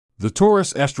The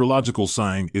Taurus astrological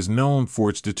sign is known for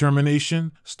its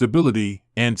determination, stability,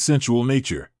 and sensual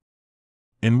nature.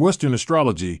 In Western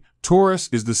astrology, Taurus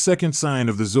is the second sign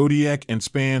of the zodiac and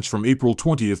spans from April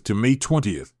 20th to May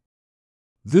 20th.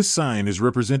 This sign is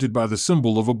represented by the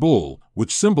symbol of a bull,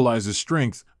 which symbolizes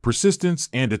strength, persistence,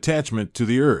 and attachment to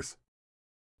the earth.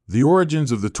 The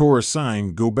origins of the Taurus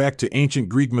sign go back to ancient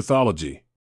Greek mythology.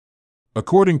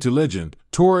 According to legend,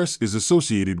 Taurus is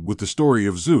associated with the story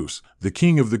of Zeus, the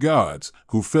king of the gods,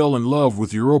 who fell in love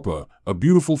with Europa, a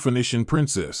beautiful Phoenician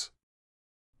princess.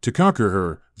 To conquer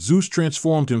her, Zeus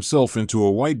transformed himself into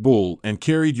a white bull and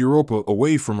carried Europa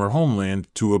away from her homeland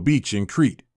to a beach in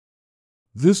Crete.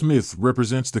 This myth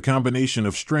represents the combination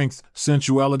of strength,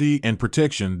 sensuality, and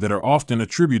protection that are often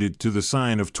attributed to the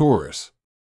sign of Taurus.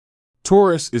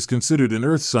 Taurus is considered an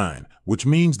earth sign, which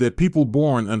means that people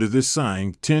born under this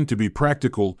sign tend to be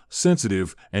practical,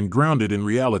 sensitive, and grounded in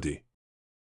reality.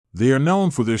 They are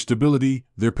known for their stability,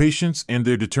 their patience, and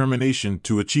their determination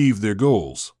to achieve their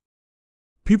goals.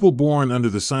 People born under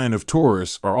the sign of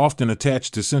Taurus are often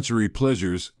attached to sensory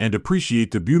pleasures and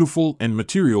appreciate the beautiful and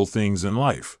material things in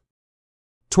life.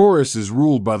 Taurus is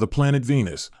ruled by the planet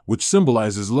Venus, which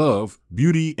symbolizes love,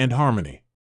 beauty, and harmony.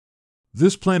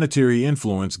 This planetary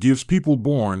influence gives people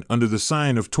born under the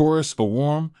sign of Taurus a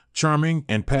warm, charming,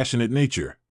 and passionate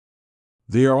nature.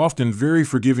 They are often very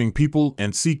forgiving people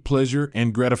and seek pleasure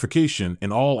and gratification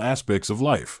in all aspects of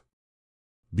life.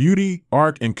 Beauty,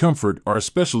 art, and comfort are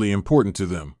especially important to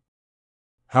them.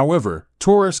 However,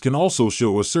 Taurus can also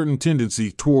show a certain tendency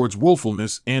towards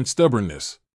willfulness and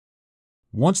stubbornness.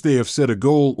 Once they have set a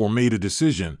goal or made a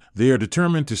decision, they are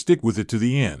determined to stick with it to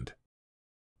the end.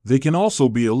 They can also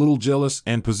be a little jealous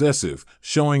and possessive,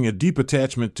 showing a deep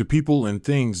attachment to people and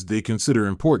things they consider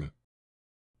important.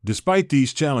 Despite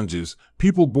these challenges,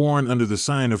 people born under the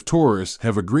sign of Taurus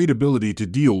have a great ability to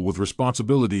deal with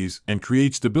responsibilities and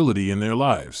create stability in their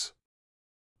lives.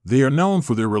 They are known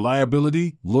for their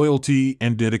reliability, loyalty,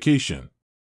 and dedication.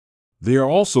 They are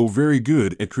also very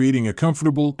good at creating a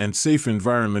comfortable and safe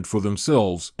environment for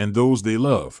themselves and those they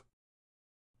love.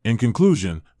 In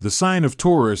conclusion, the sign of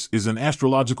Taurus is an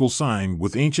astrological sign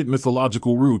with ancient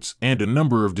mythological roots and a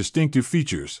number of distinctive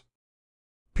features.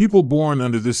 People born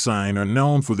under this sign are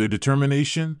known for their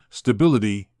determination,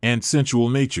 stability, and sensual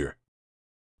nature.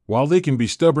 While they can be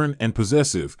stubborn and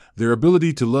possessive, their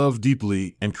ability to love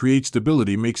deeply and create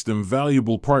stability makes them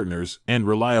valuable partners and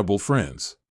reliable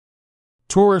friends.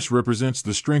 Taurus represents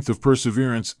the strength of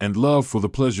perseverance and love for the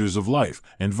pleasures of life,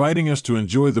 inviting us to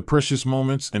enjoy the precious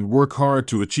moments and work hard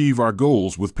to achieve our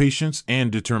goals with patience and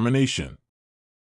determination.